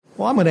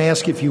Well, I'm going to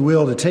ask, if you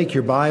will, to take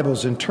your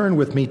Bibles and turn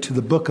with me to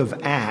the book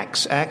of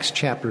Acts, Acts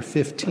chapter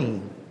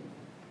 15.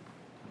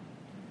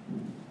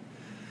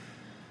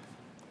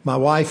 My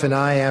wife and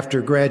I,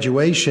 after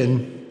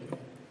graduation,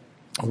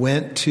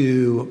 went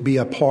to be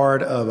a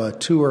part of a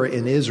tour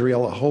in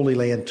Israel, a Holy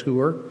Land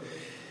tour.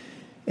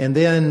 And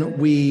then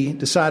we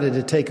decided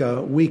to take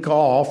a week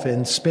off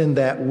and spend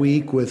that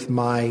week with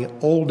my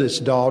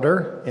oldest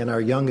daughter and our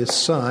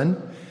youngest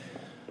son,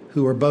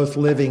 who are both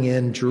living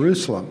in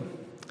Jerusalem.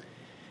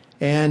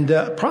 And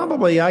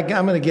probably, I'm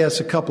going to guess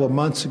a couple of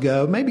months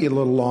ago, maybe a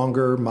little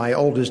longer, my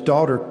oldest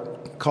daughter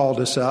called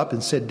us up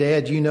and said,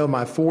 "Dad, you know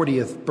my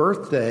 40th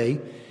birthday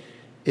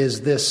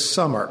is this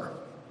summer.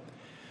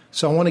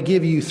 So I want to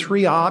give you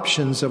 3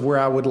 options of where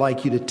I would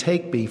like you to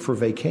take me for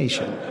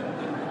vacation."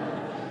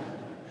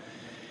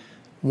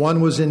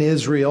 One was in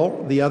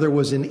Israel, the other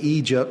was in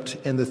Egypt,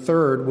 and the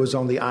third was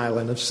on the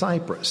island of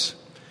Cyprus.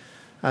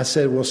 I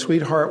said, "Well,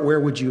 sweetheart, where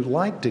would you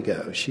like to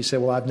go?" She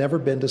said, "Well, I've never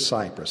been to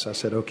Cyprus." I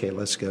said, "Okay,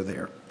 let's go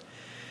there."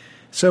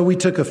 So we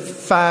took a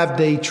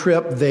 5-day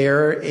trip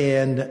there,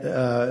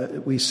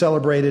 and we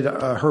celebrated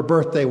her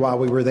birthday while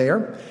we were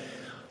there.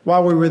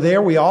 While we were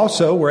there, we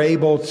also were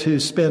able to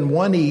spend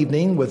one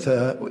evening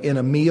in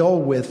a meal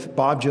with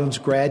Bob Jones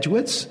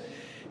graduates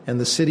in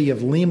the city of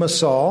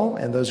Limassol,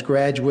 and those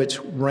graduates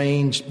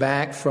ranged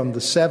back from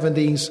the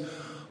 70s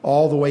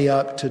all the way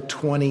up to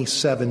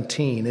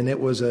 2017. And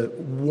it was a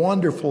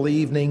wonderful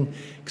evening,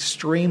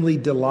 extremely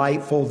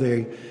delightful.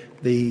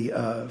 The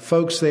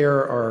folks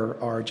there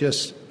are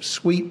just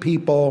sweet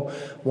people.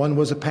 One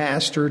was a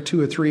pastor,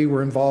 2 or 3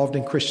 were involved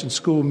in Christian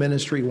school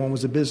ministry. One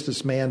was a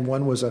businessman.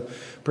 One was a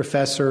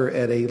professor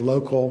at a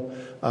local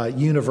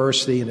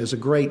university, and it was a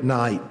great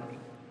night.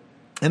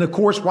 And of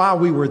course, while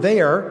we were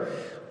there,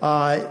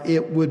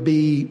 it would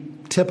be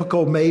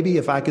typical, maybe,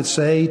 if I could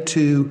say,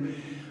 to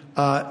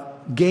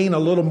gain a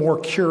little more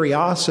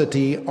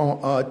curiosity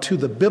to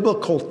the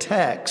biblical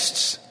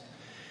texts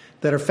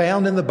that are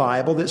found in the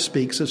Bible that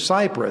speaks of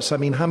Cyprus. I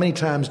mean, how many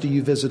times do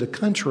you visit a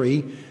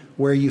country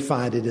where you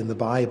find it in the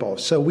Bible?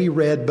 So we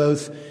read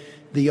both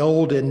the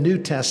Old and New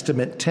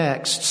Testament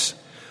texts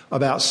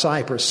about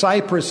Cyprus.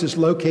 Cyprus is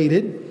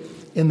located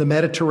in the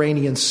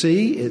Mediterranean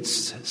Sea.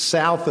 It's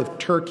south of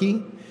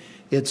Turkey.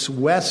 It's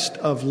west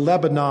of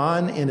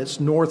Lebanon, and it's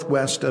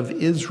northwest of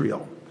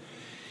Israel.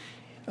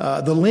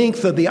 The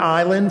length of the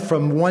island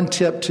from one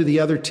tip to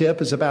the other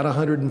tip is about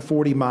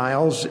 140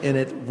 miles, and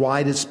at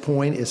widest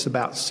point, it's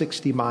about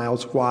 60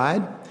 miles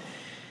wide.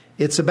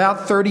 It's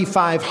about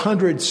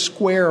 3,500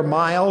 square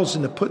miles,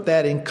 and to put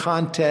that in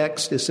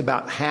context, it's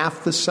about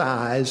half the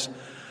size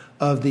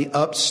of the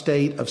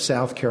upstate of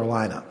South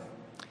Carolina.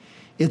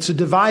 It's a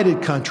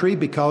divided country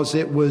because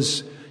it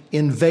was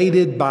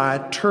invaded by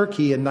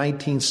Turkey in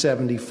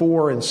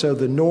 1974, and so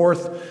the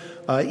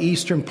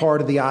eastern part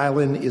of the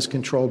island is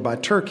controlled by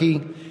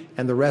Turkey,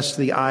 and the rest of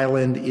the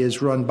island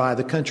is run by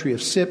the country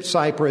of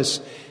Cyprus,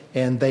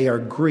 and they are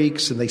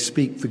Greeks, and they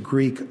speak the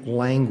Greek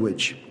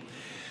language.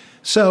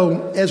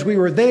 So as we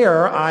were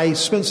there, I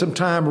spent some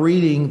time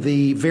reading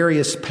the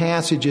various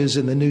passages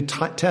in the New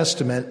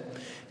Testament,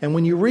 and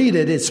when you read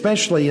it,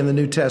 especially in the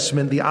New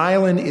Testament, the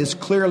island is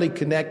clearly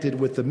connected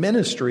with the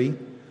ministry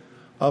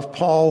of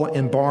Paul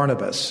and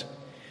Barnabas.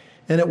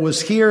 And it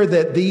was here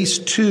that these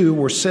two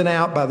were sent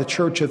out by the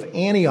church of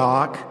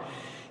Antioch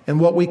in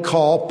what we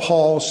call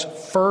Paul's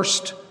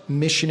first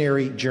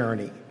missionary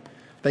journey.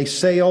 They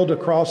sailed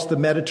across the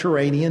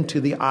Mediterranean to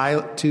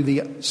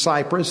the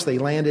Cyprus. They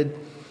landed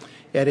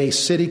at a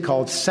city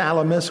called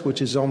Salamis,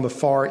 which is on the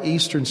far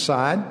eastern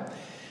side.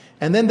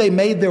 And then they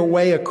made their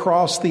way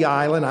across the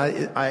island.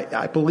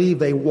 I believe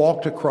they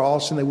walked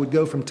across, and they would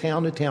go from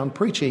town to town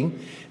preaching.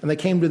 And they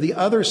came to the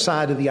other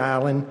side of the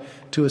island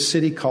to a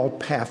city called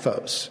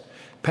Paphos.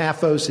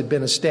 Paphos had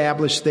been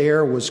established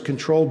there, was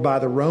controlled by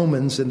the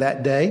Romans in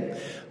that day.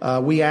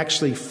 We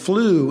actually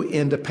flew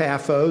into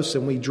Paphos,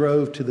 and we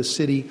drove to the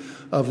city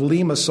of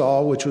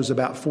Limassol, which was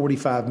about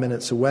 45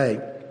 minutes away.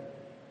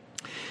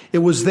 It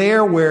was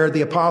there where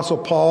the Apostle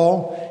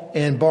Paul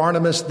and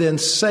Barnabas then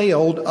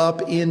sailed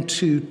up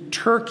into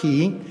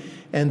Turkey,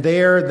 and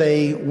there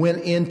they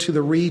went into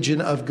the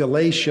region of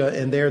Galatia,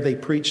 and there they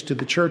preached to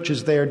the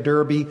churches there,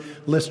 Derbe,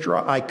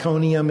 Lystra,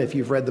 Iconium. If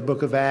you've read the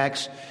book of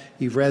Acts,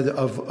 you've read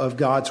of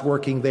God's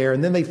working there.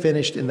 And then they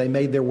finished, and they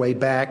made their way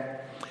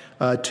back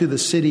to the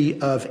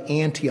city of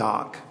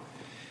Antioch.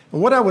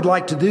 And what I would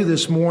like to do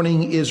this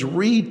morning is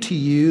read to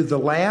you the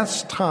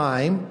last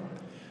time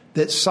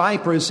that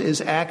Cyprus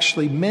is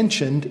actually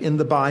mentioned in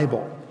the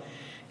Bible.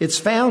 It's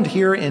found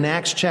here in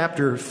Acts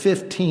chapter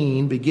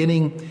 15,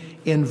 beginning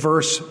in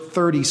verse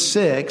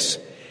 36.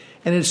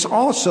 And it's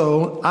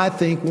also, I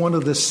think, one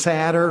of the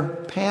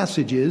sadder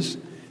passages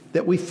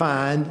that we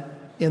find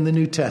in the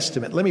New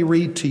Testament. Let me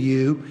read to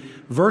you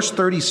verse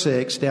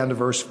 36 down to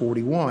verse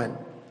 41.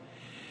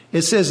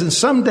 It says, "And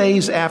some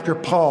days after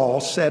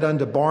Paul said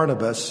unto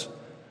Barnabas,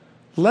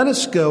 Let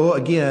us go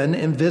again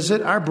and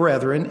visit our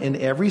brethren in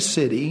every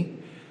city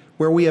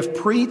where we have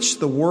preached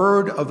the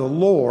word of the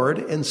Lord,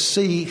 and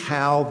see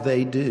how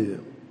they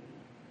do.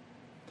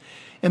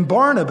 And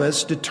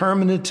Barnabas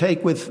determined to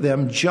take with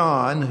them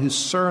John, whose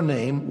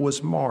surname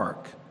was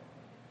Mark.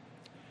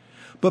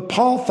 But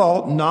Paul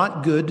thought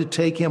not good to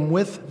take him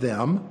with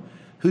them,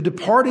 who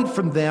departed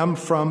from them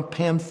from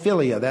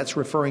Pamphylia. That's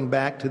referring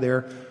back to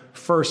their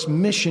first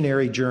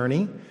missionary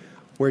journey,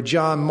 where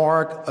John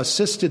Mark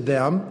assisted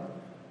them,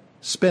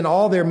 spent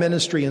all their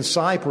ministry in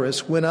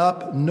Cyprus, went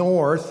up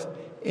north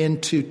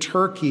into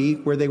Turkey,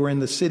 where they were in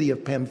the city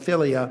of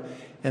Pamphylia,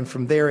 and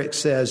from there it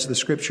says, the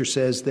scripture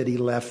says that he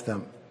left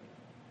them.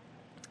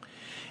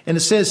 And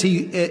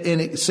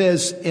it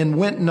says, and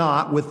went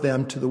not with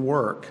them to the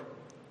work.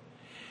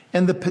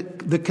 And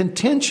the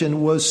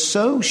contention was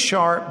so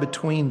sharp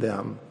between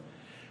them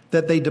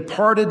that they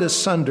departed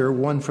asunder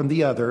one from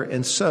the other.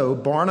 And so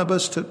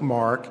Barnabas took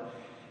Mark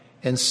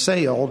and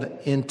sailed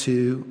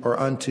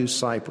unto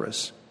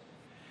Cyprus.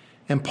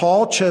 And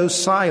Paul chose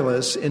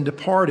Silas and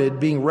departed,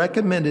 being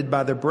recommended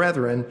by the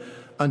brethren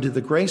unto the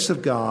grace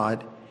of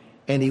God.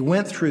 And he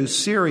went through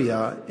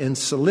Syria and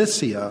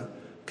Cilicia,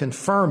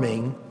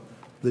 confirming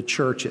the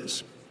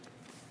churches.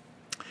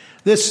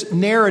 This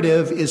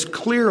narrative is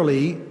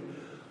clearly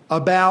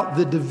about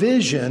the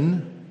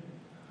division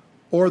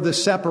or the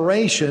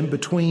separation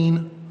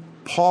between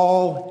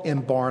Paul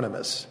and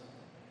Barnabas.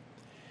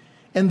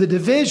 And the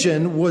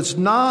division was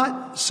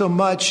not so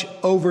much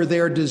over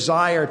their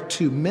desire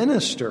to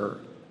minister,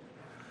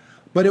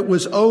 but it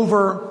was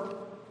over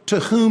to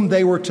whom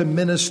they were to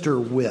minister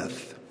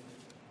with.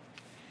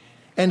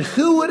 And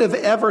who would have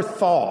ever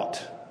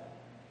thought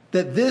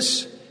that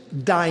this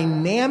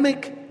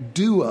dynamic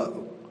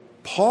duo,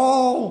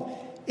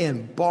 Paul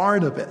and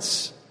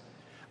Barnabas,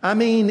 I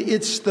mean,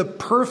 it's the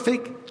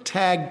perfect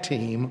tag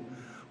team,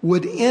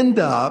 would end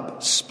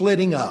up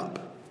splitting up.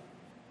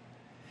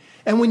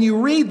 And when you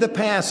read the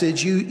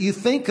passage, you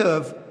think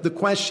of the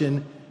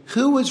question,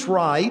 who was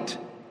right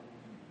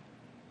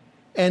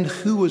and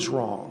who was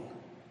wrong?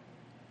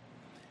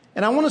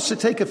 And I want us to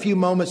take a few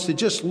moments to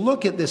just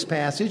look at this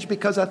passage,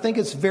 because I think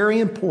it's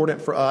very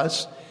important for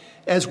us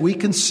as we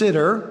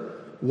consider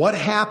what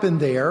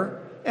happened there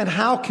and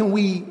how can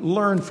we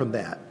learn from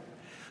that.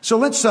 So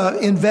let's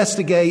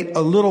investigate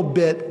a little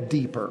bit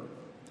deeper.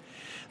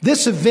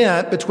 This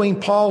event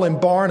between Paul and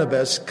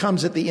Barnabas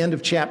comes at the end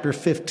of chapter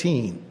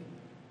 15.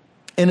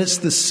 And it's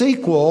the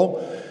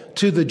sequel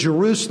to the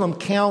Jerusalem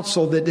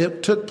Council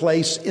that took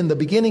place in the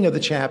beginning of the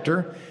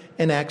chapter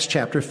in Acts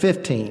chapter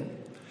 15.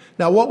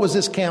 Now, what was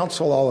this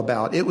council all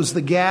about? It was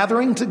the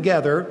gathering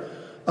together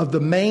of the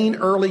main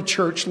early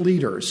church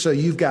leaders. So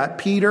you've got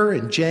Peter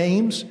and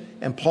James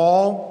and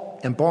Paul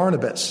and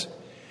Barnabas.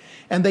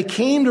 And they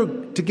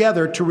came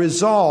together to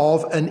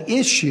resolve an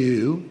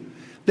issue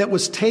that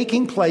was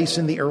taking place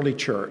in the early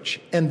church.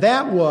 And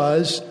that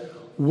was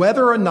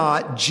whether or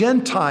not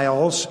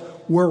Gentiles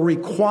were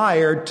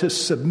required to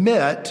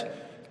submit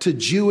to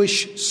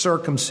Jewish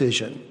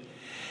circumcision.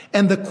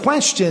 And the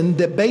question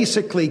that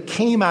basically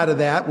came out of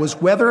that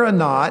was whether or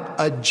not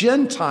a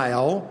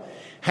Gentile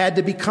had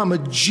to become a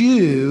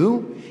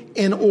Jew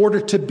in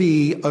order to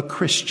be a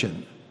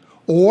Christian.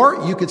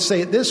 Or you could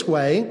say it this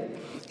way,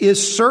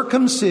 is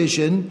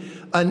circumcision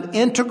an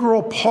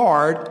integral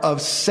part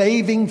of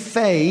saving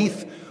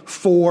faith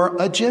for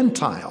a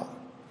Gentile?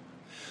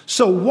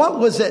 So what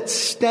was at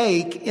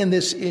stake in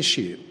this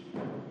issue?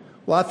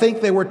 Well, I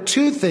think there were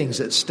two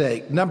things at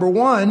stake. Number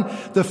one,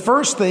 the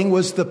first thing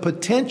was the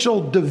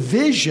potential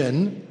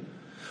division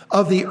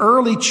of the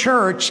early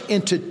church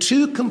into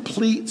two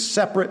complete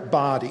separate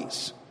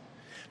bodies.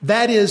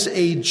 That is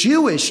a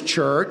Jewish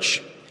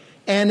church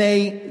and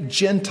a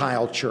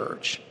Gentile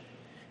church.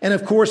 And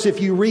of course,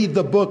 if you read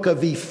the book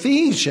of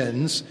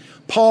Ephesians,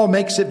 Paul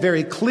makes it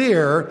very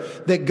clear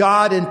that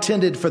God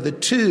intended for the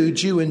two,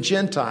 Jew and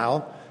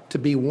Gentile, to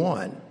be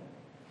one.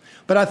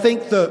 But I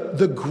think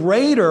the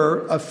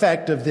greater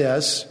effect of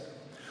this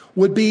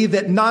would be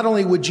that not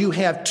only would you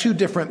have two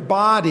different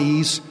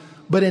bodies,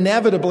 but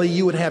inevitably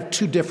you would have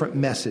two different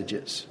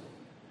messages.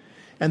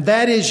 And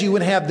that is, you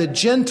would have the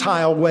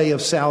Gentile way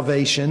of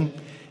salvation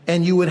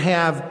and you would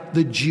have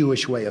the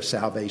Jewish way of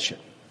salvation.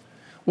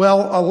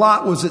 Well, a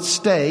lot was at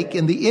stake,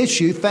 and the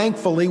issue,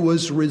 thankfully,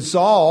 was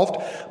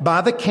resolved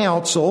by the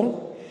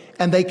council,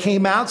 and they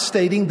came out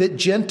stating that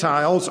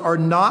Gentiles are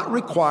not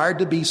required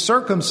to be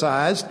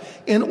circumcised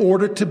in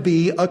order to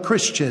be a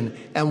Christian.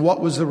 And what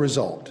was the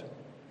result?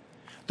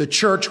 The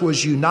church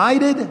was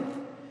united,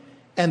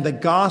 and the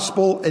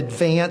gospel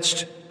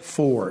advanced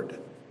forward.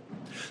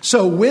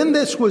 So when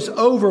this was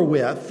over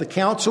with, the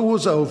council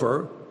was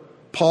over,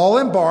 Paul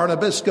and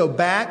Barnabas go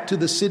back to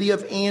the city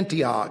of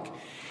Antioch.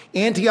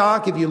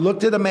 Antioch, if you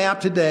looked at a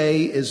map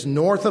today, is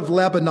north of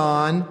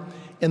Lebanon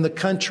in the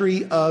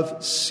country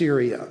of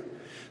Syria.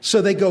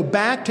 So they go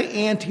back to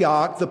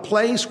Antioch, the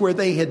place where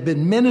they had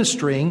been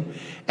ministering,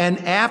 and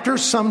after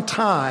some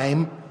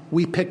time,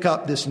 we pick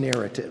up this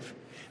narrative.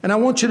 And I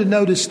want you to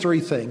notice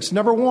three things.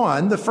 Number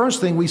one, the first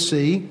thing we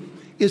see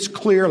is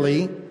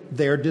clearly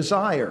their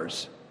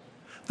desires.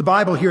 The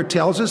Bible here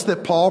tells us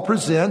that Paul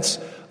presents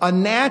a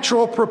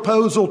natural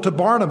proposal to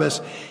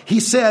Barnabas. He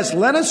says,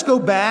 let us go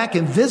back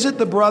and visit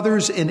the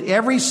brothers in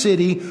every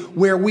city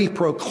where we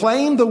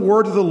proclaim the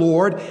word of the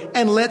Lord,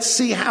 and let's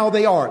see how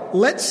they are.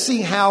 Let's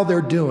see how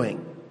they're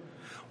doing.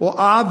 Well,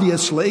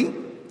 obviously,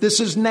 this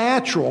is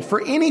natural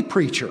for any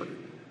preacher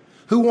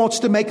who wants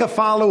to make a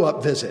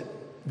follow-up visit.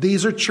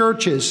 These are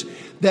churches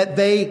that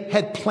they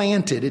had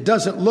planted. It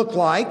doesn't look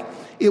like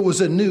it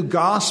was a new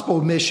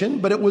gospel mission,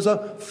 but it was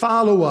a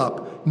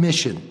follow-up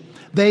mission.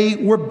 They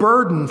were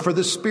burdened for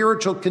the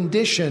spiritual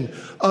condition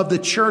of the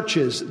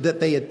churches that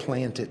they had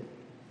planted.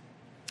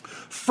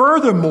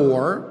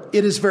 Furthermore,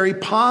 it is very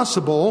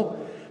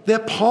possible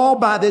that Paul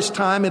by this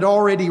time had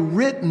already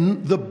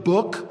written the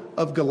book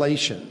of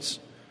Galatians.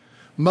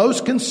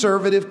 Most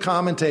conservative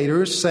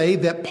commentators say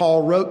that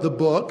Paul wrote the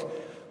book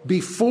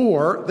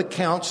before the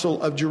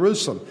Council of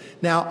Jerusalem.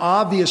 Now,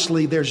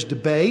 obviously, there's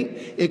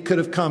debate. It could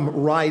have come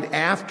right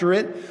after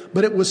it,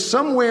 but it was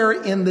somewhere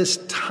in this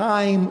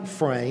time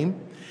frame.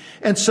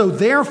 And so,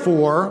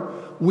 therefore,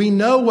 we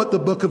know what the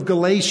book of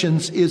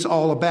Galatians is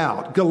all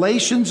about.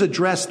 Galatians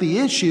addressed the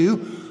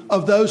issue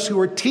of those who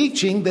are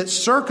teaching that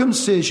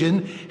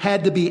circumcision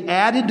had to be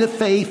added to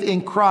faith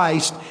in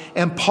Christ,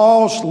 and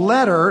Paul's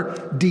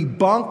letter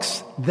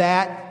debunks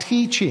that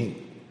teaching.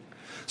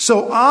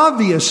 So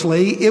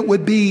obviously, it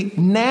would be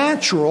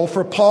natural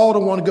for Paul to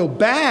want to go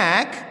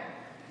back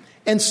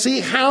and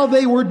see how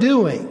they were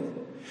doing.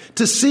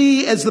 To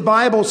see, as the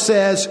Bible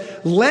says,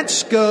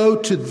 let's go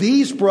to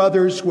these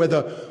brothers where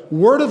the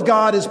word of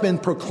God has been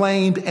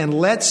proclaimed, and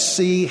let's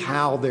see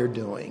how they're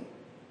doing.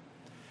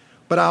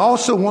 But I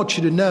also want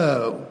you to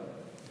know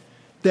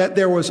that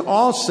there was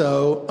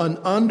also an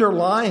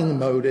underlying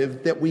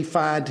motive that we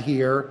find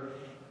here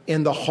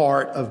in the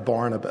heart of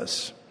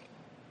Barnabas.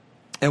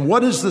 And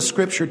what does the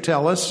scripture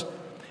tell us?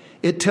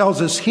 It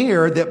tells us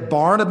here that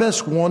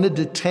Barnabas wanted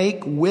to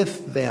take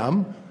with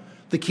them,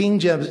 the King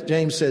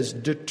James says,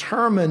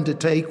 determined to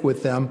take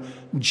with them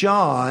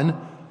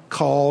John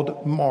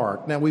called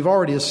Mark. Now, we've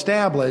already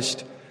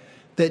established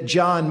that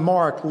John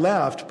Mark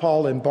left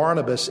Paul and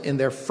Barnabas in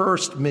their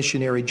first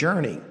missionary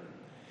journey.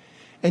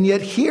 And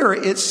yet here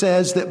it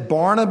says that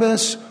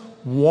Barnabas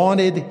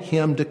wanted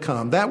him to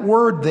come. That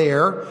word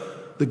there,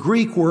 the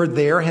Greek word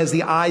there, has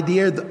the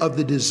idea of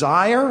the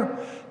desire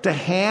to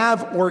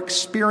have or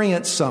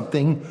experience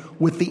something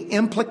with the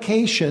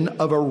implication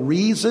of a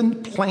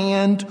reason,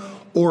 planned,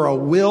 or a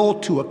will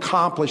to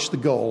accomplish the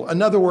goal.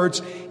 In other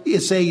words,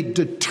 it's a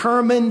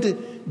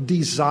determined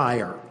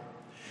desire.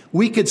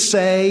 We could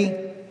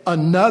say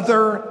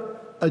another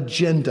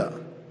agenda.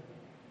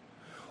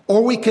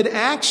 Or we could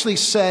actually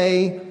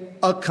say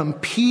a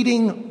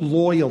competing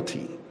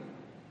loyalty.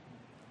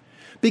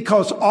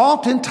 Because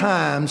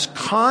oftentimes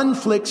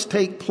conflicts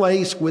take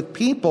place with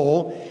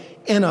people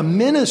in a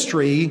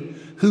ministry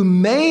who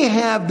may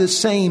have the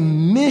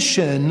same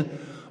mission,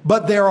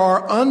 but there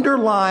are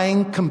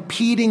underlying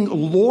competing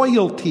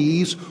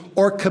loyalties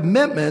or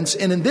commitments.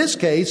 And in this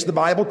case, the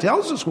Bible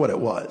tells us what it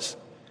was.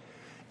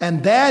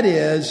 And that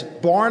is,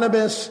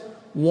 Barnabas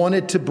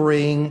wanted to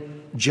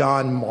bring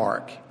John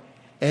Mark.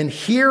 And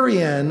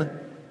herein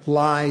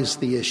lies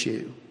the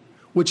issue,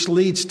 which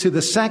leads to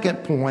the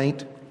second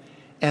point,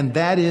 and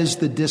that is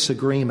the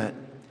disagreement.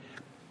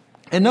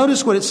 And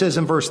notice what it says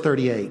in verse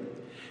 38.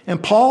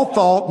 And Paul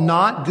thought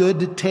not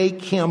good to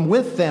take him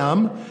with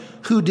them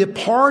who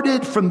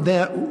departed from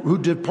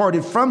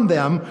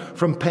them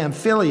from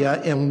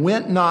Pamphylia and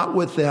went not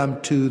with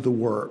them to the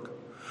work.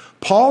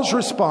 Paul's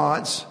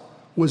response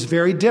was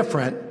very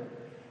different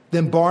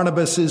than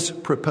Barnabas's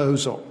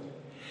proposal.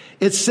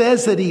 It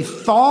says that he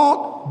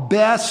thought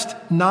best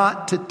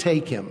not to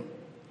take him.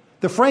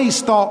 The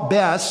phrase thought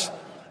best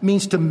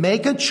means to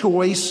make a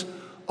choice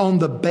on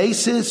the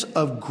basis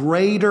of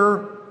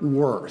greater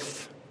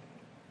worth.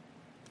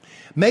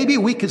 Maybe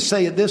we could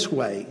say it this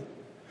way,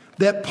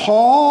 that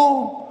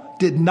Paul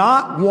did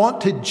not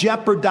want to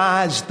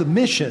jeopardize the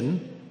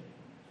mission,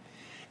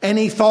 and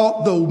he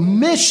thought the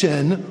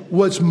mission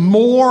was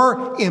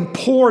more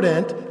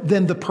important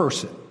than the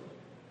person.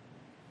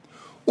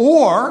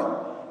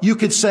 Or you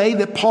could say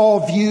that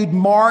Paul viewed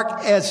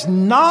Mark as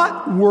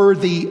not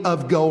worthy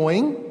of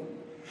going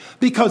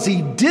because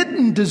he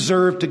didn't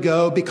deserve to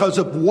go because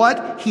of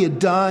what he had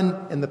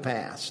done in the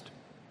past.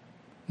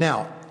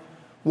 Now,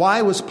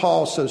 why was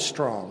Paul so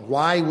strong?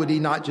 Why would he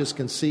not just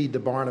concede to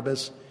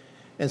Barnabas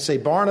and say,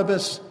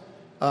 Barnabas,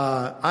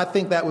 I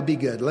think that would be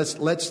good.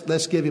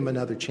 Let's give him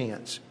another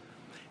chance.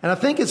 And I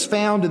think it's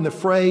found in the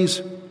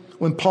phrase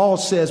when Paul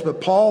says, but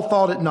Paul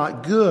thought it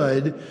not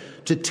good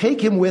to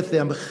take him with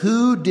them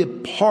who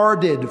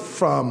departed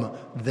from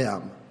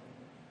them.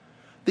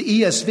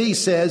 The ESV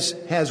says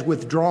has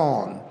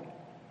withdrawn.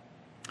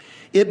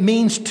 It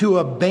means to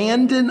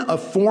abandon a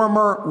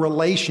former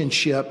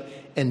relationship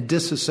and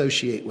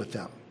disassociate with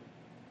them.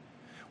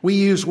 We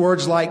use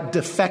words like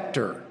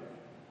defector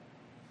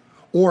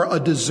or a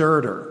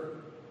deserter.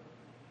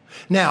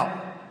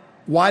 Now,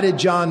 why did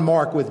John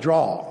Mark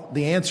withdraw?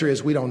 The answer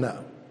is we don't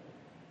know.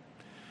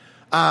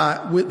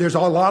 There's a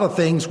lot of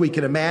things we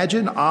can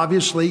imagine.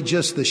 Obviously,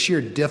 just the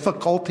sheer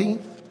difficulty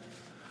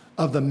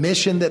of the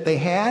mission that they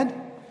had.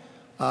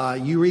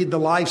 You read the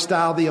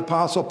lifestyle of the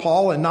Apostle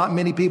Paul, and not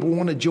many people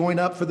want to join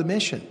up for the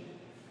mission.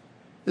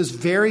 It's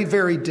very,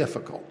 very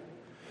difficult.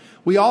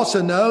 We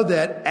also know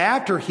that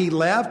after he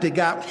left, it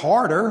got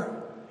harder,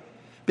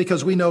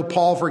 because we know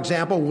Paul, for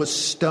example, was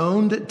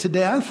stoned to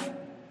death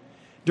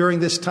during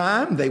this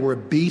time. They were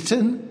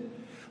beaten.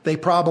 They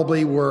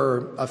probably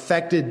were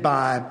affected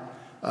by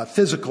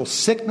physical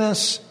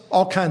sickness,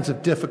 all kinds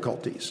of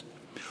difficulties.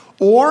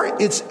 Or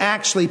it's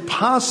actually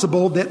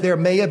possible that there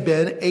may have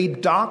been a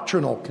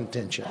doctrinal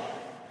contention.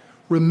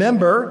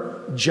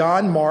 Remember,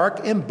 John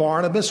Mark and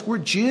Barnabas were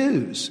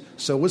Jews.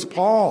 So was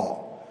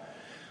Paul.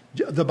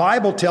 The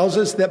Bible tells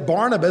us that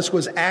Barnabas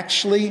was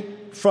actually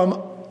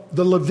from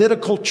the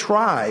Levitical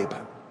tribe.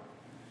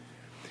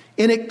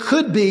 And it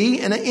could be,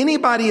 and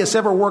anybody has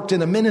ever worked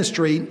in a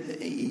ministry,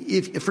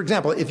 if, for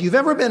example, if you've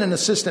ever been an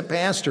assistant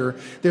pastor,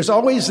 there's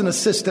always an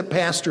assistant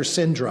pastor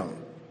syndrome.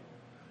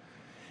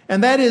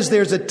 And that is,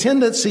 there's a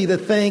tendency to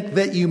think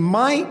that you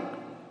might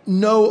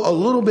know a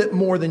little bit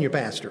more than your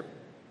pastor.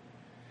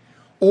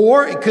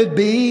 Or it could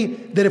be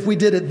that if we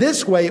did it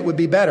this way, it would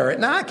be better.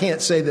 Now, I can't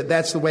say that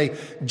that's the way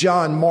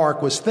John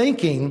Mark was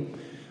thinking,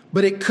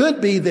 but it could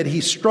be that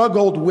he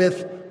struggled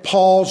with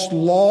Paul's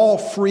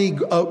law-free,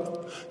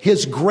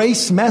 his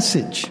grace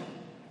message,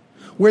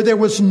 where there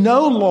was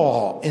no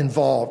law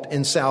involved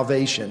in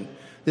salvation,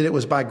 that it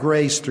was by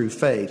grace through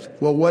faith.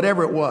 Well,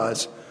 whatever it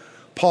was,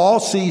 Paul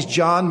sees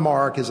John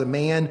Mark as a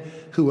man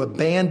who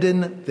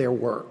abandoned their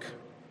work.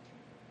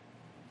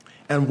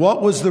 And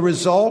what was the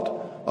result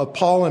of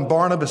Paul and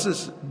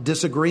Barnabas'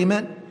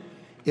 disagreement?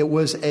 It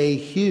was a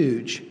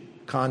huge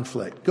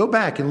conflict. Go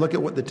back and look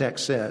at what the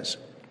text says.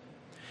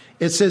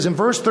 It says in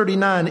verse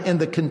 39, and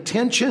the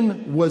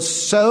contention was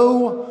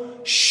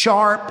so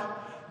sharp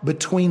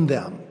between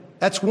them.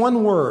 That's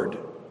one word.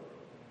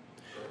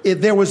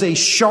 There was a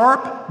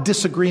sharp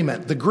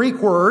disagreement. The Greek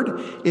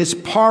word is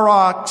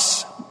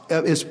paroxymos.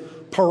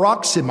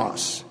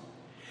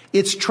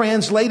 It's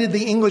translated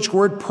the English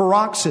word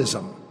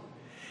paroxysm.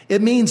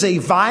 It means a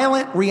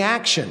violent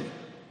reaction.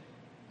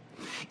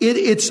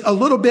 It's a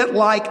little bit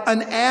like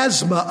an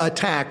asthma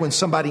attack when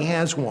somebody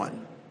has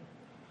one.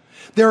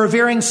 There are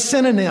varying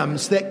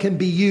synonyms that can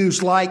be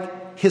used,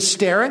 like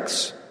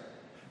hysterics,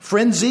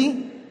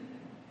 frenzy,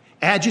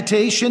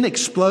 agitation,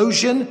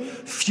 explosion,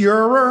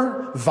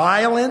 furor,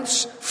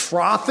 violence,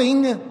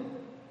 frothing.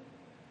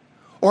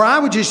 Or I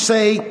would just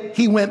say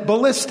he went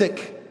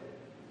ballistic.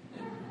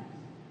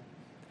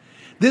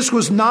 This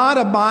was not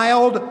a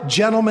mild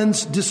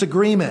gentleman's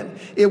disagreement.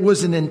 It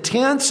was an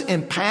intense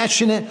and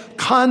passionate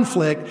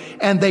conflict,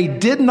 and they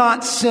did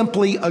not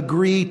simply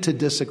agree to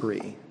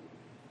disagree.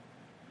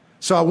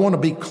 So I want to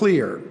be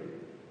clear.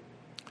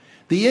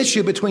 The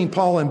issue between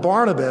Paul and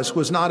Barnabas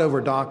was not over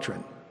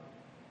doctrine.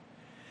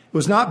 It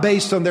was not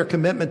based on their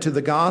commitment to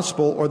the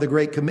gospel or the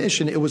Great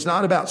Commission. It was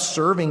not about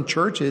serving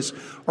churches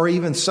or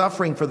even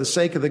suffering for the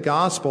sake of the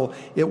gospel.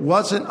 It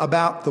wasn't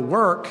about the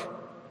work.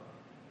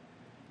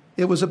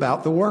 It was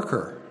about the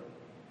worker.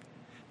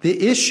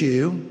 The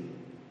issue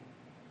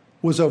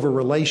was over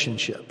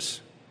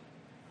relationships.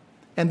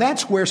 And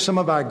that's where some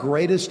of our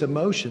greatest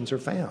emotions are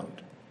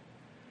found.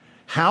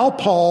 How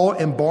Paul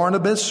and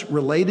Barnabas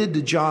related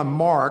to John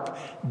Mark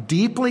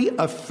deeply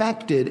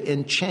affected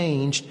and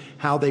changed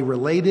how they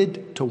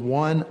related to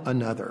one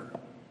another.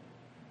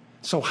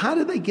 So how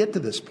did they get to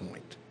this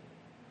point?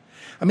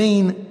 I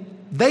mean,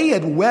 they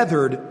had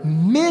weathered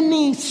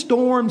many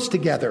storms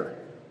together.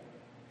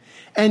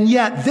 And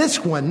yet this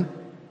one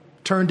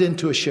turned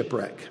into a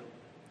shipwreck.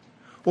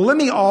 Well, let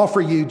me offer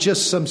you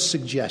just some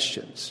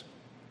suggestions.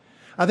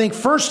 I think,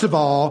 first of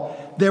all,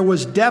 there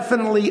was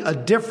definitely a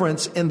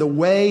difference in the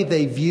way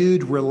they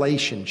viewed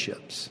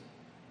relationships.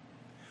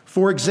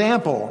 For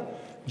example,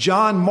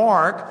 John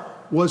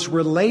Mark was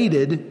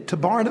related to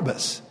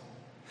Barnabas.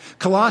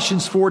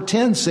 Colossians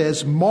 4:10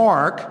 says,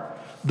 Mark,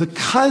 the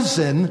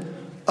cousin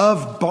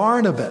of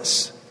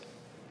Barnabas.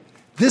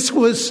 This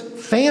was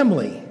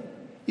family.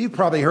 You've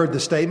probably heard the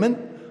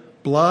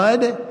statement,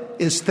 blood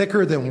is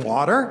thicker than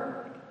water.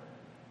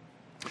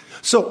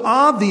 So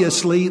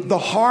obviously, the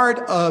heart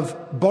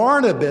of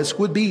Barnabas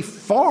would be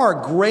far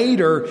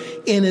greater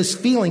in his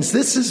feelings.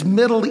 This is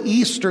Middle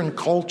Eastern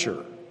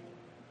culture,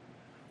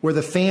 where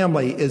the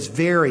family is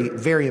very,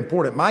 very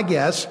important. My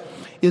guess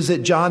is that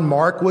John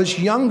Mark was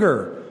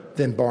younger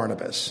than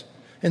Barnabas.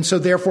 And so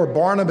therefore,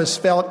 Barnabas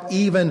felt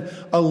even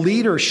a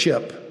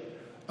leadership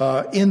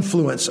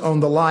influence on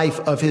the life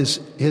of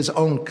his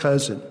own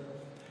cousin.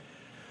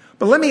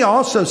 But let me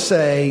also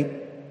say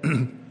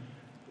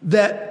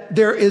that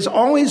there is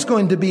always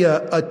going to be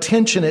a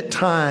tension at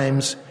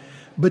times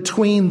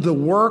between the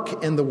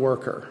work and the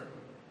worker.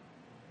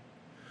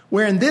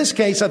 Where in this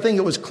case, I think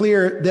it was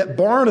clear that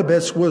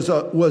Barnabas was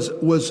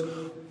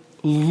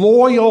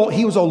loyal.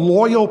 He was a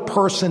loyal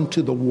person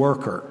to the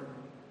worker.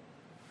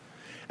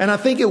 And I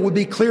think it would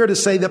be clear to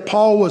say that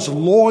Paul was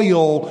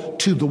loyal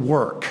to the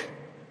work,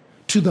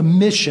 to the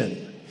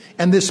mission.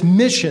 and this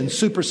mission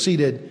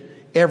superseded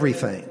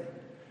everything.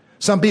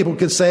 Some people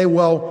could say,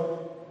 well,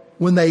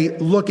 when they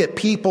look at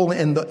people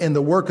in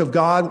the work of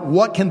God,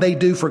 what can they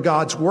do for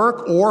God's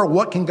work, or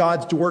what can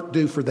God's work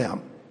do for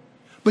them?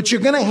 But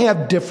you're going to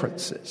have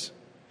differences.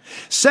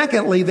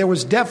 Secondly, there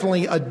was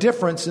definitely a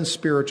difference in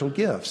spiritual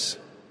gifts.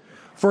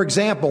 For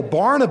example,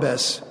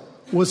 Barnabas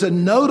was a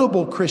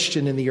notable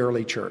Christian in the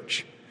early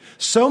church.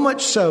 So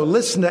much so,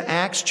 listen to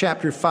Acts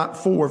chapter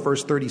 4,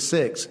 verse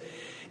 36.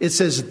 It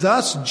says,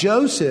 thus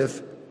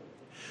Joseph,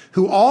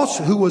 who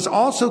was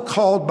also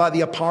called by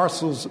the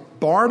apostles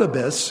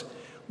Barnabas,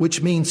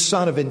 which means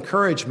son of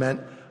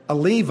encouragement, a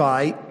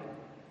Levite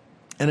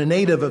and a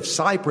native of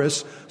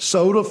Cyprus,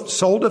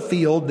 sold a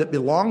field that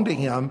belonged to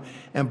him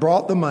and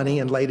brought the money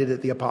and laid it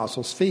at the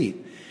apostles'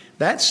 feet.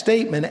 That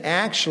statement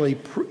actually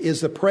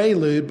is the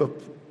prelude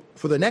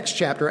for the next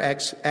chapter,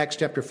 Acts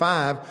chapter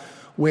 5,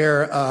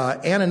 where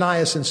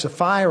Ananias and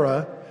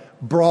Sapphira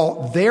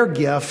brought their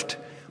gift,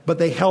 but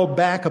they held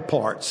back a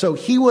part. So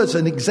he was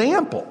an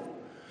example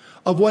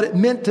of what it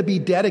meant to be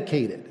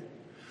dedicated.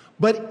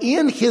 But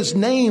in his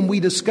name, we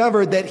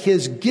discovered that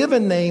his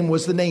given name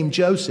was the name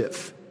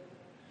Joseph.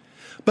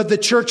 But the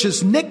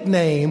church's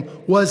nickname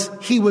was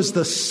he was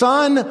the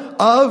son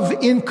of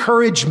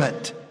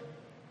encouragement.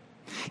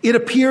 It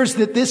appears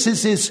that this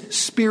is his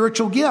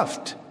spiritual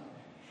gift.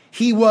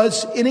 He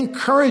was an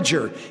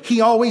encourager.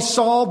 He always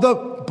saw the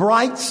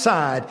bright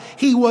side.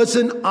 He was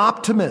an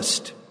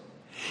optimist.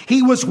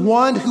 He was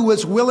one who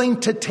was willing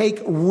to take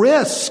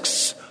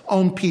risks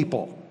on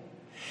people.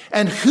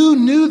 And who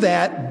knew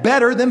that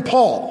better than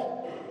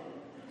Paul?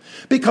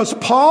 Because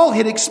Paul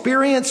had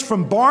experienced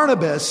from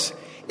Barnabas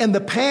in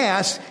the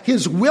past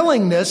his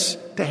willingness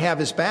to have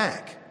his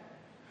back.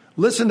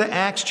 Listen to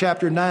Acts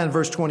chapter 9,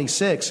 verse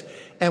 26.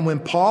 And when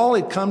Paul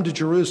had come to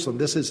Jerusalem,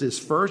 this is his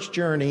first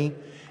journey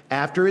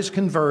after his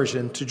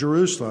conversion to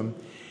Jerusalem,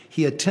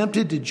 he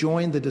attempted to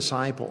join the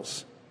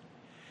disciples.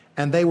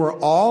 And they were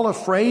all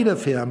afraid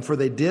of him, for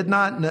they did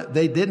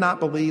not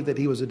believe that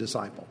he was a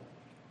disciple.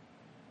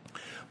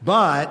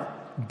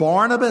 But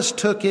Barnabas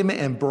took him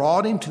and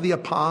brought him to the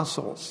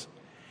apostles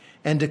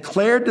and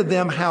declared to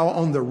them how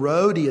on the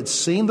road he had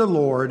seen the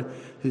Lord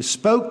who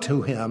spoke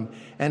to him,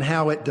 and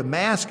how at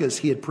Damascus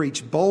he had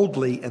preached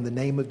boldly in the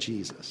name of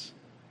Jesus.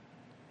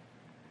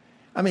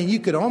 I mean, you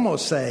could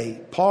almost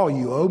say, Paul,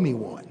 you owe me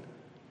one.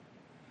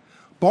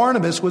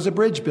 Barnabas was a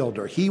bridge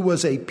builder. He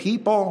was a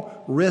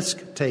people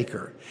risk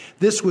taker.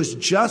 This was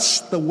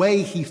just the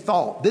way he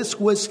thought. This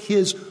was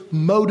his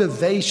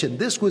motivation.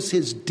 This was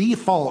his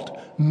default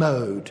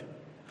mode.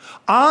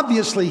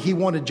 Obviously, he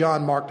wanted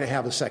John Mark to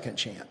have a second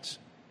chance.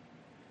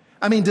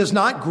 I mean, does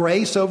not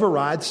grace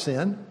override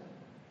sin?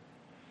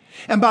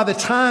 And by the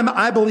time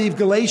I believe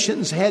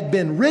Galatians had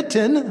been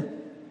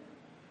written,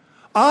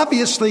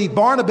 obviously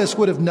Barnabas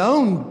would have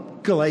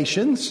known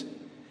Galatians.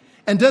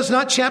 And does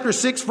not chapter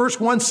 6 verse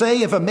 1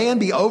 say, if a man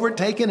be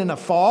overtaken in a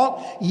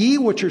fault, ye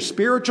which are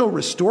spiritual,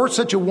 restore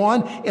such a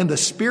one in the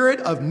spirit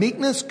of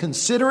meekness,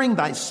 considering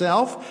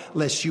thyself,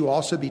 lest you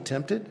also be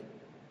tempted?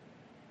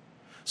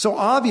 So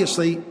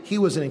obviously he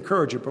was an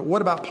encourager. But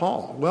what about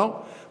Paul?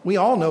 Well, we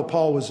all know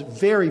Paul was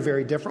very,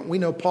 very different. We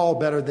know Paul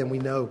better than we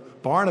know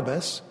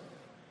Barnabas.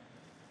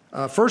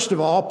 First of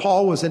all,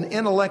 Paul was an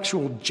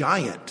intellectual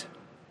giant.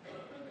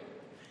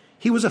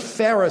 He was a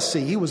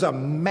Pharisee. He was a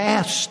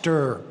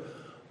master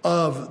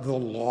of the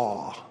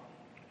law.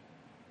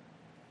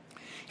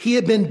 He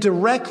had been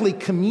directly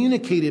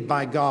communicated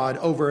by God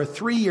over a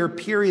 3-year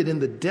period in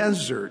the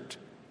desert.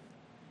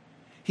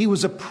 He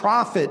was a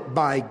prophet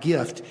by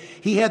gift.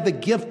 He had the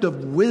gift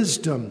of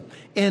wisdom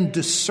and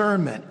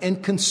discernment.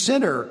 And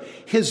consider,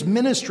 his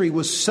ministry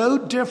was so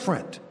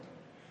different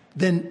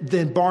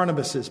than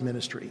Barnabas's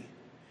ministry.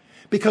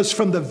 Because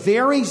from the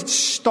very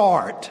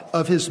start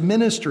of his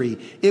ministry,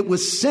 it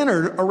was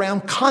centered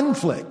around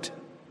conflict.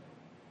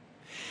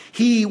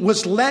 He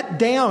was let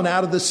down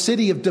out of the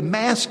city of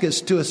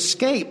Damascus to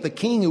escape the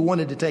king who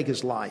wanted to take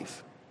his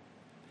life.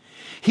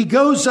 He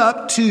goes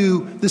up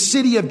to the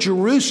city of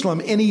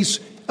Jerusalem and he's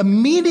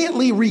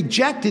immediately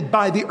rejected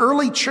by the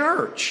early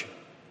church.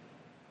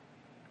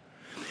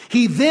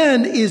 He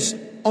then is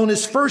on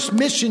his first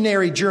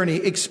missionary journey,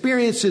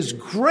 experiences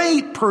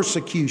great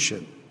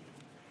persecution.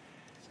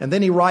 And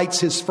then he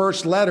writes his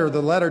first letter,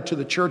 the letter to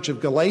the church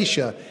of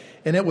Galatia.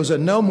 And it was a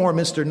no more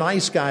Mr.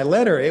 Nice Guy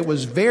letter. It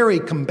was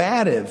very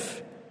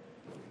combative.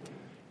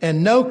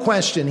 And no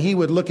question, he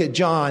would look at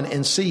John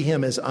and see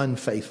him as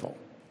unfaithful.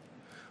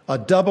 A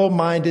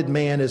double-minded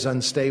man is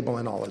unstable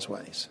in all his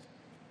ways.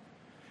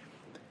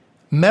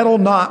 Meddle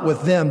not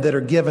with them that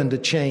are given to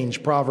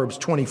change, Proverbs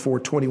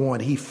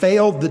 24:21. He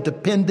failed the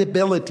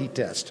dependability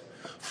test.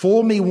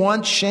 Fool me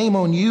once, shame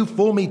on you.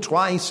 Fool me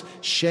twice,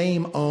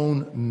 shame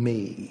on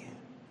me.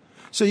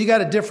 So you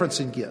got a difference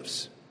in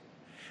gifts.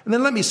 And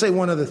then let me say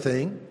one other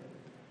thing.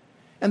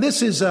 And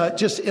this is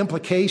just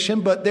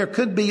implication, but there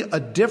could be a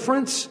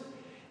difference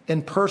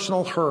in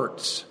personal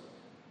hurts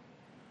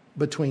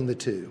between the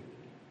two.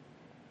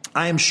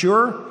 I am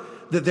sure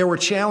that there were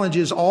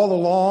challenges all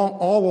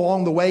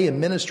along the way in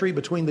ministry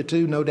between the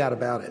two, no doubt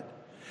about it.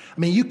 I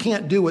mean, you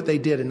can't do what they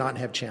did and not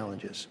have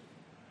challenges.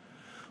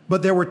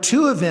 But there were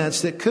two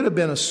events that could have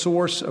been a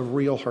source of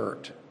real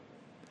hurt.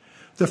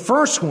 The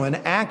first one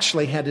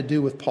actually had to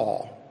do with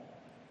Paul.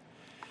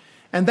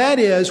 And that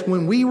is,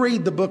 when we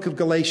read the book of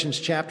Galatians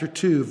chapter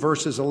 2,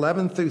 verses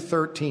 11 through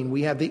 13,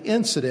 we have the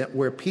incident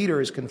where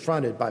Peter is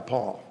confronted by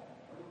Paul.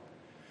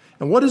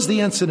 And what is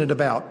the incident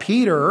about?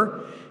 Peter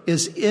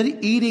is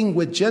eating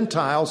with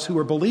Gentiles who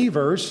are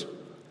believers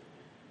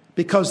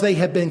because they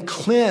have been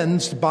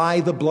cleansed by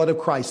the blood of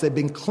Christ. They've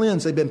been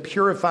cleansed. They've been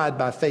purified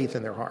by faith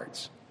in their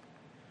hearts.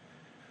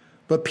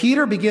 But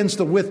Peter begins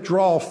to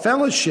withdraw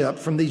fellowship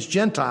from these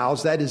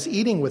Gentiles, that is,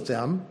 eating with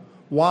them.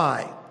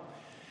 Why?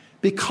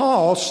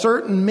 Because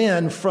certain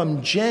men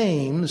from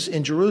James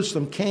in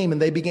Jerusalem came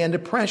and they began to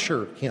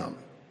pressure him.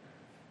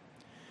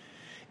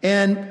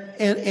 And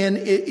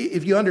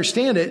if you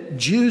understand it,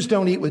 Jews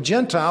don't eat with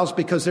Gentiles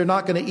because they're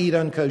not going to eat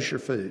unkosher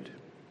food.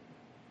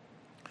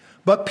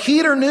 But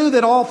Peter knew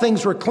that all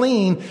things were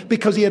clean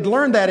because he had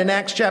learned that in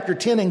Acts chapter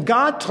 10, and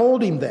God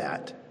told him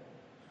that.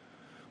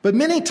 But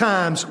many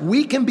times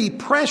we can be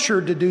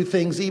pressured to do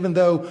things even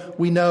though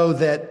we know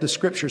that the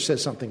scripture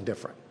says something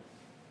different.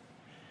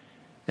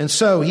 And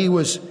so he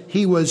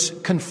was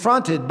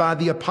confronted by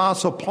the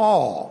apostle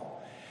Paul.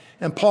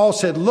 And Paul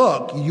said,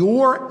 look,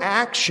 your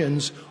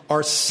actions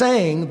are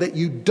saying that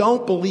you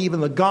don't believe in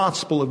the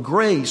gospel of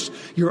grace.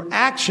 Your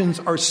actions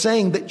are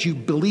saying that you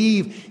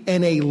believe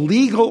in a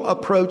legal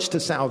approach to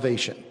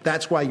salvation.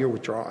 That's why you're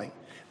withdrawing.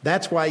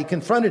 That's why he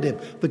confronted him.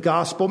 The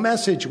gospel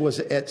message was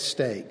at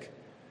stake.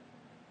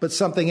 But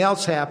something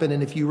else happened,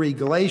 and if you read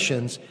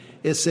Galatians,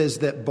 it says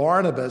that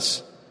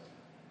Barnabas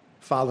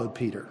followed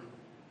Peter.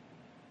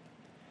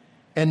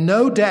 And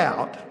no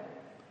doubt,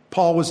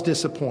 Paul was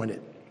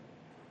disappointed.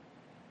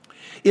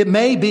 It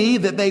may be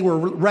that they were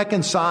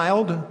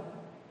reconciled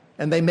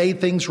and they made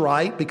things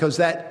right, because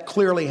that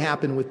clearly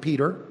happened with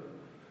Peter.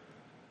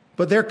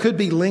 But there could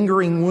be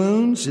lingering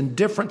wounds and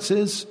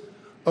differences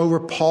over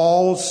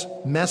Paul's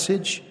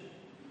message.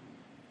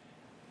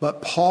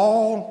 But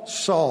Paul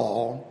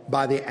saw,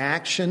 by the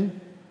action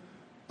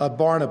of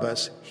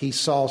Barnabas, he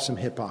saw some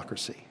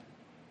hypocrisy.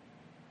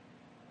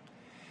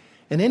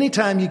 And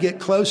anytime you get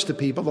close to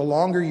people, the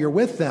longer you're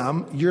with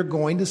them, you're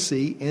going to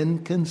see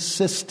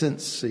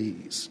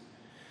inconsistencies.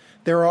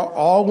 There are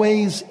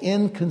always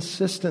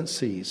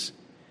inconsistencies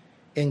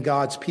in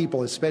God's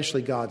people,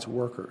 especially God's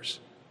workers.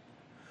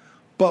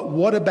 But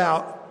what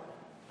about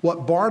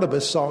what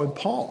Barnabas saw in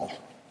Paul?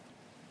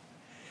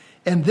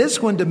 And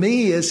this one to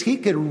me is he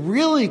could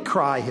really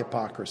cry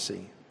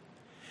hypocrisy.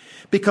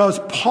 Because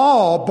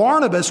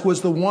Barnabas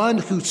was the one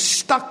who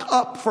stuck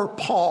up for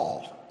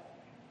Paul.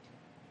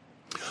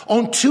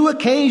 On two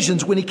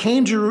occasions when he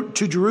came to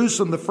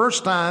Jerusalem the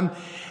first time,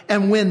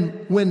 and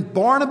when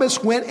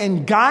Barnabas went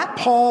and got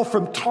Paul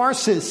from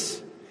Tarsus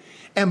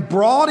and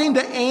brought him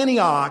to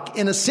Antioch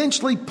and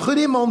essentially put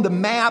him on the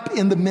map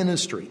in the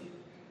ministry,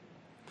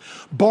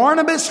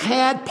 Barnabas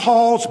had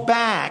Paul's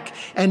back,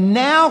 and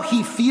now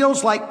he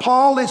feels like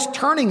Paul is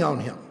turning on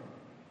him.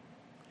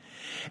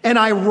 And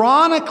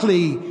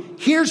ironically,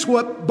 here's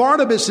what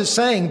Barnabas is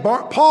saying.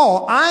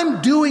 Paul,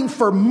 I'm doing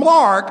for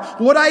Mark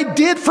what I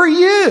did for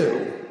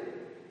you.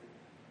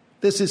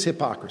 This is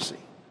hypocrisy.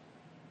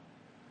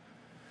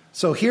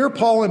 So here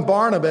Paul and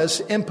Barnabas,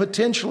 and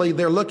potentially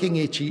they're looking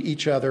at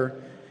each other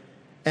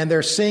and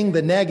they're seeing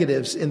the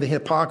negatives in the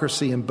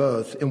hypocrisy in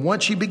both. And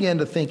once you begin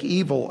to think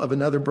evil of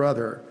another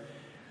brother,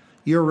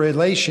 your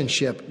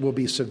relationship will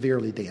be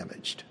severely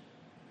damaged.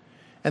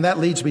 And that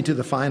leads me to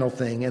the final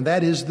thing, and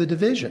that is the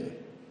division.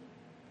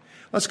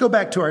 Let's go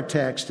back to our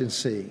text and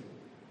see.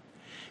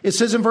 It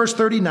says in verse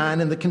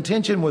 39, and the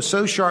contention was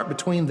so sharp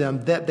between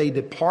them that they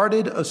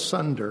departed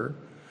asunder,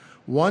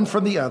 one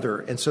from the other.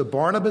 And so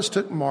Barnabas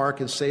took Mark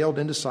and sailed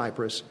into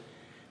Cyprus.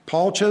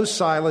 Paul chose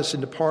Silas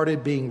and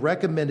departed, being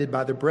recommended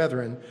by the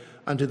brethren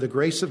unto the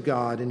grace of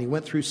God. And he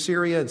went through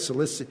Syria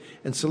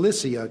and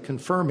Cilicia,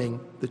 confirming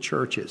the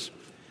churches.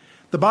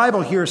 The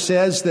Bible here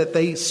says that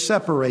they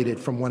separated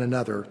from one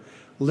another.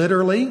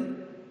 Literally,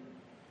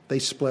 they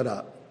split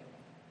up.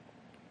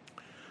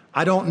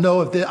 I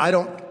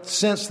don't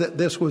sense that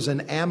this was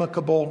an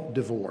amicable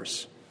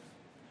divorce.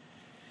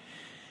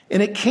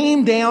 And it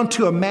came down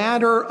to a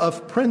matter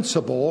of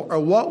principle, or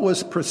what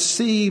was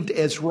perceived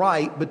as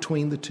right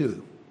between the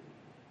two.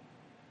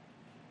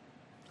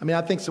 I mean,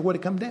 I think that's what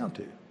it comes down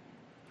to.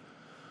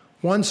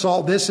 One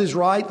saw this is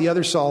right, the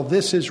other saw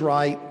this is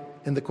right,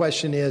 and the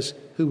question is,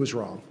 who was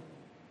wrong?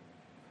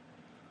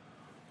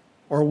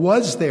 Or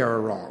was there a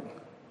wrong?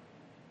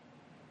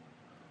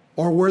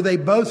 Or were they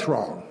both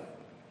wrong?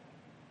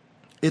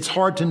 It's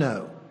hard to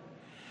know.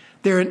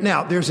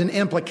 Now, there's an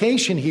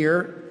implication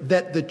here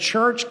that the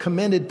church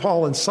commended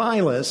Paul and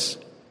Silas,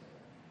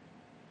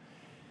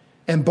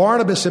 and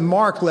Barnabas and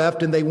Mark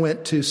left and they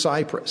went to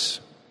Cyprus.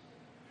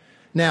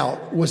 Now,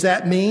 was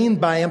that mean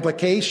by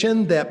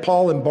implication that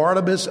Paul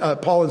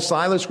and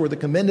Silas were the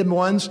commended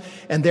ones,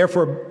 and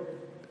therefore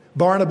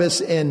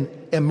Barnabas and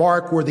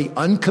Mark were the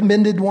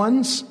uncommended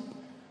ones?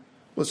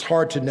 Well, it's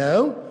hard to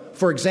know.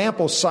 For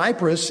example,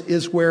 Cyprus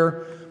is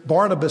where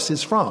Barnabas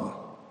is from.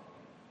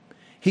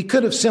 He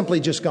could have simply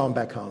just gone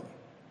back home.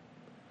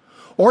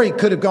 Or he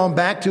could have gone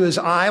back to his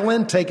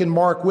island, taken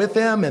Mark with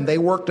him, and they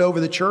worked over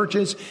the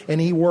churches, and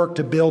he worked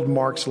to build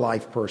Mark's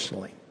life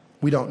personally.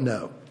 We don't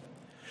know.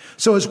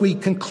 So as we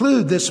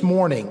conclude this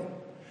morning,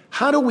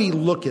 how do we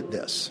look at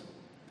this?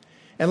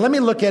 And let me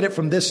look at it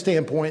from this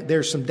standpoint.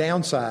 There's some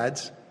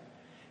downsides,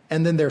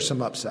 and then there's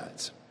some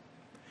upsides.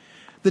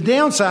 The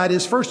downside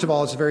is, first of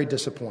all, it's very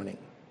disappointing.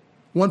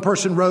 One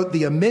person wrote,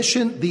 the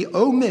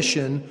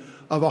omission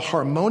of a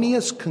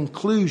harmonious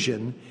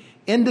conclusion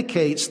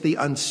indicates the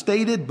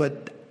unstated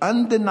but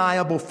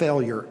undeniable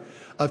failure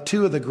of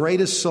two of the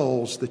greatest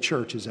souls the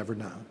church has ever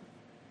known.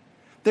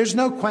 There's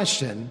no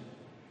question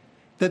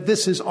that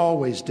this is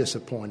always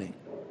disappointing.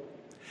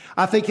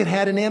 I think it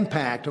had an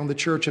impact on the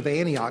church of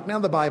Antioch. Now,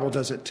 the Bible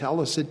doesn't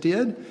tell us it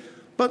did,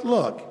 but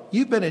look,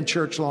 you've been in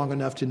church long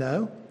enough to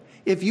know.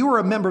 If you were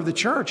a member of the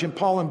church and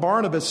Paul and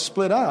Barnabas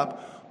split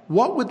up,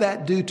 what would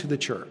that do to the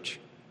church?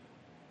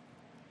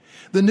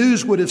 The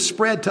news would have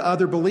spread to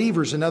other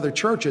believers in other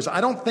churches. I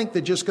don't think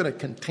they're just going to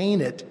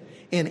contain it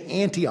in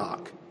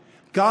Antioch.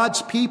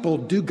 God's people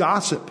do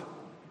gossip.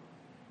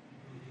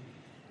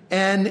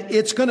 And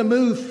it's going to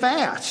move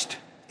fast,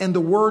 and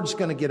the word's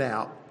going to get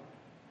out.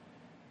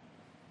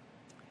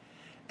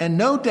 And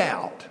no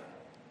doubt,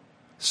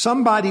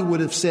 somebody would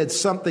have said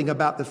something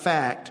about the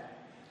fact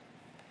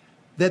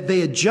that they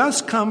had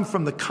just come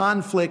from the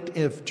conflict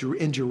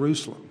in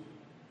Jerusalem.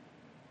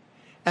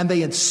 And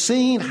they had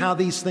seen how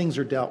these things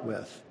are dealt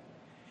with.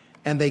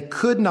 And they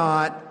could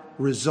not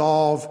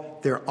resolve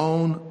their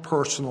own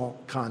personal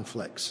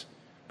conflicts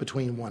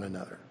between one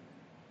another.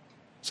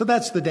 So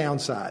that's the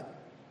downside.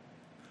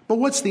 But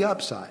what's the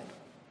upside?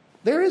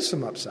 There is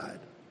some upside.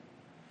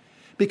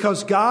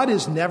 Because God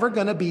is never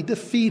going to be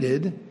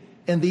defeated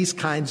in these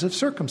kinds of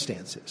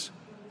circumstances.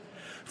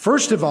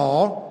 First of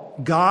all,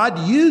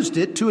 God used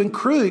it to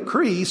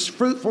increase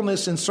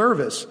fruitfulness and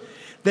service.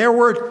 There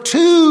were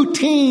 2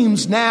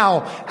 teams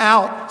now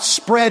out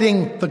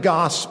spreading the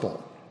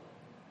gospel.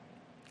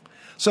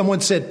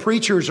 Someone said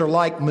preachers are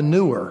like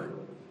manure.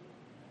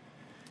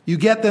 You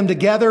get them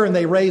together and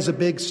they raise a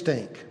big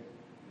stink.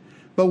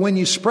 But when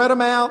you spread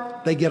them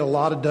out, they get a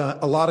lot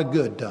of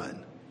good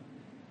done.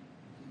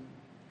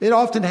 It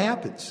often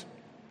happens.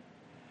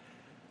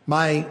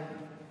 My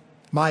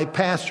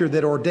pastor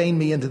that ordained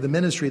me into the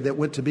ministry that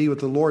went to be with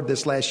the Lord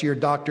this last year,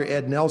 Dr.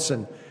 Ed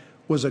Nelson,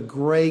 was a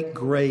great,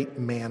 great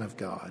man of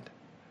God.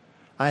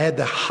 I had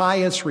the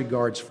highest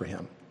regards for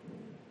him.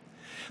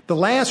 The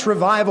last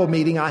revival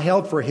meeting I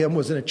held for him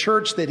was in a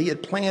church that he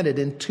had planted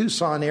in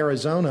Tucson,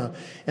 Arizona.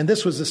 And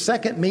this was the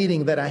second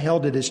meeting that I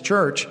held at his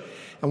church.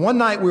 And one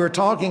night we were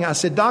talking, I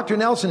said, Dr.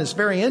 Nelson, it's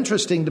very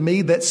interesting to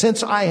me that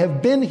since I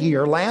have been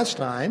here last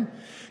time,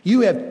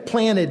 you have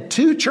planted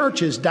 2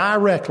 churches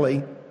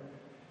directly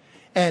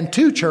and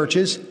 2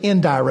 churches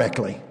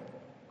indirectly.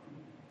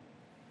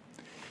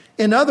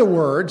 In other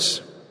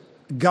words,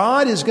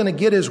 God is going to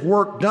get his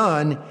work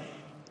done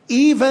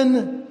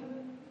even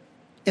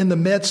in the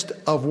midst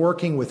of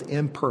working with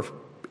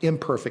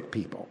imperfect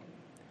people.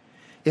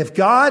 If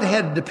God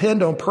had to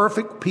depend on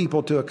perfect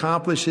people to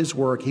accomplish his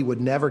work, he would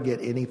never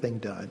get anything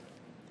done.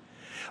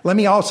 Let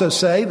me also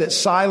say that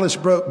Silas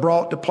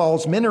brought to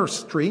Paul's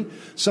ministry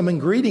some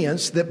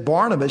ingredients that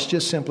Barnabas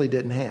just simply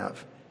didn't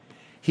have.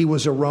 He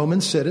was a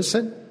Roman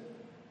citizen.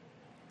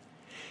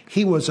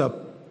 He was a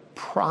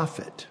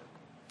prophet.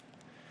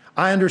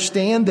 I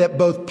understand that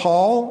both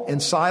Paul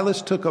and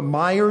Silas took a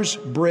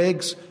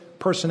Myers-Briggs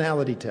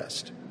personality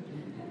test.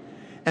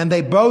 And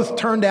they both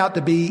turned out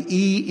to be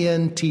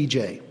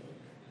ENTJ.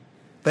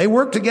 They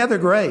worked together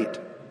great.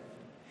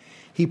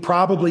 He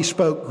probably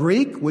spoke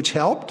Greek, which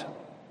helped.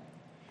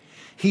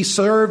 He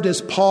served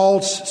as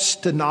Paul's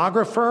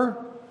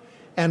stenographer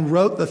and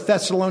wrote the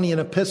Thessalonian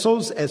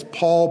epistles as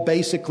Paul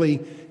basically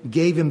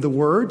gave him the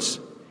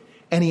words.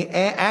 And he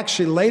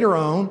actually later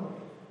on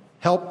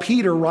helped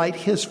Peter write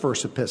his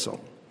first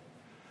epistle.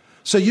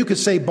 So you could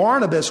say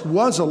Barnabas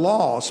was a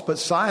loss, but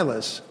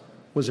Silas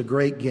was a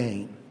great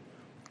gain.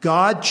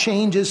 God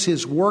changes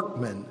his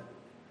workmen,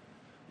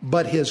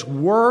 but his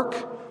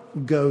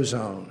work goes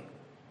on.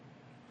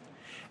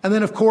 And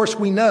then, of course,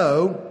 we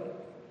know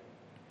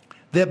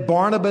that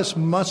Barnabas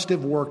must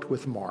have worked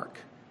with Mark.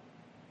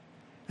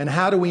 And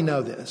how do we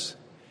know this?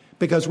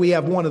 Because we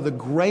have one of the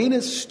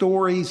greatest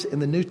stories in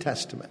the New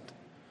Testament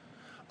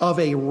of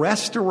a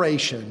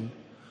restoration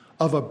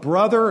of a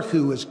brother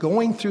who was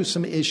going through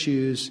some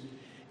issues,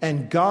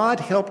 and God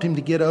helped him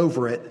to get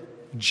over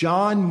it,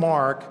 John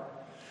Mark,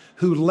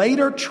 who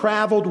later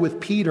traveled with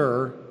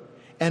Peter,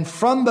 and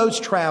from those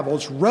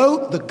travels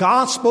wrote the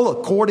gospel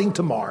according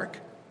to Mark.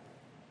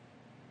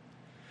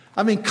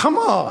 I mean, come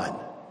on.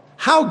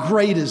 How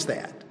great is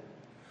that?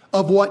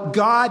 Of what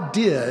God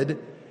did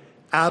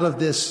out of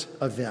this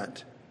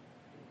event.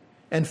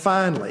 And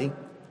finally,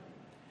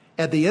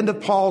 at the end of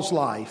Paul's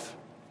life,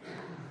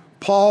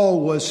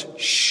 Paul was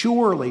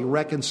surely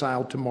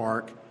reconciled to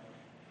Mark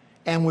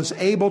and was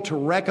able to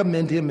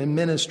recommend him in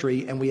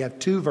ministry. And we have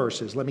 2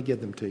 verses. Let me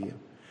give them to you.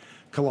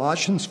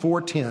 Colossians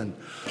 4:10.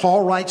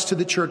 Paul writes to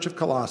the church of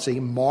Colossae,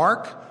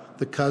 Mark,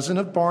 the cousin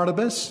of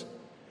Barnabas,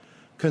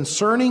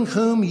 concerning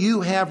whom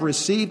you have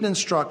received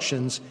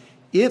instructions,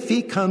 if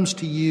he comes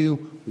to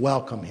you,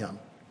 welcome him.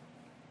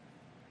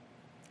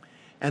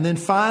 And then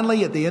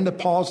finally, at the end of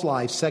Paul's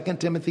life, 2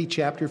 Timothy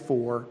chapter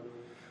 4,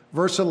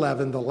 verse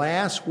 11, the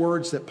last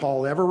words that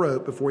Paul ever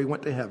wrote before he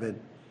went to heaven,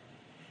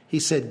 he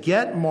said,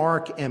 get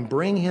Mark and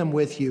bring him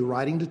with you,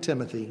 writing to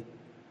Timothy,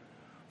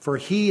 for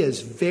he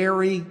is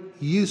very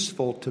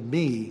useful to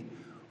me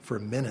for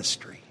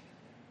ministry.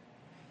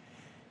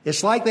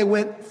 It's like they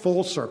went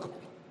full circle.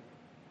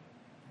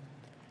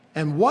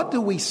 And what do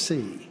we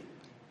see?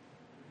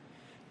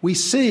 We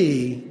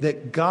see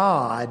that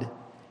God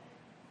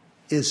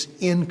is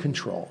in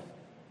control.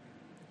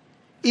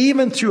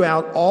 Even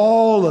throughout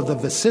all of the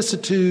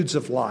vicissitudes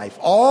of life,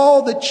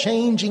 all the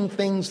changing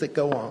things that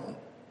go on,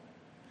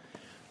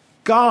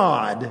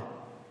 God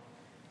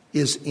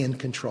is in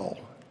control.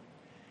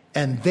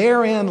 And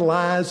therein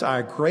lies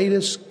our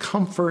greatest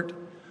comfort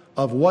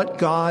of what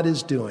God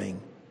is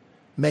doing.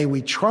 May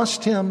we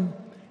trust him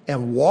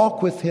and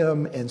walk with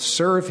him and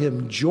serve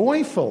him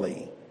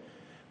joyfully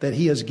that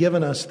he has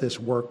given us this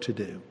work to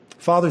do.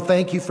 Father,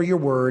 thank you for your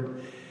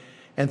word,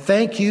 and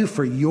thank you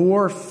for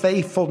your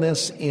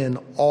faithfulness in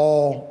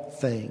all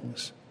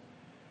things.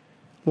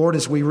 Lord,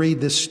 as we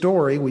read this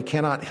story, we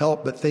cannot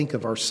help but think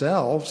of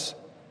ourselves,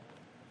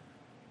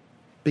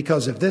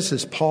 because if this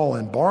is Paul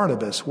and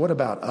Barnabas, what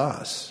about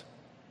us?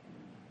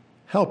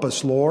 Help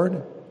us,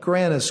 Lord.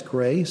 Grant us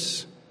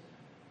grace.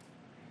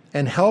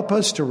 And help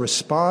us to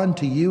respond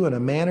to you in a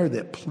manner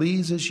that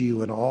pleases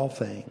you in all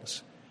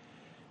things.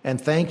 And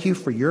thank you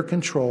for your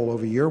control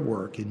over your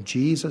work. In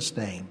Jesus'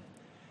 name,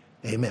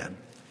 amen.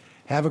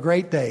 Have a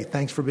great day.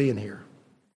 Thanks for being here.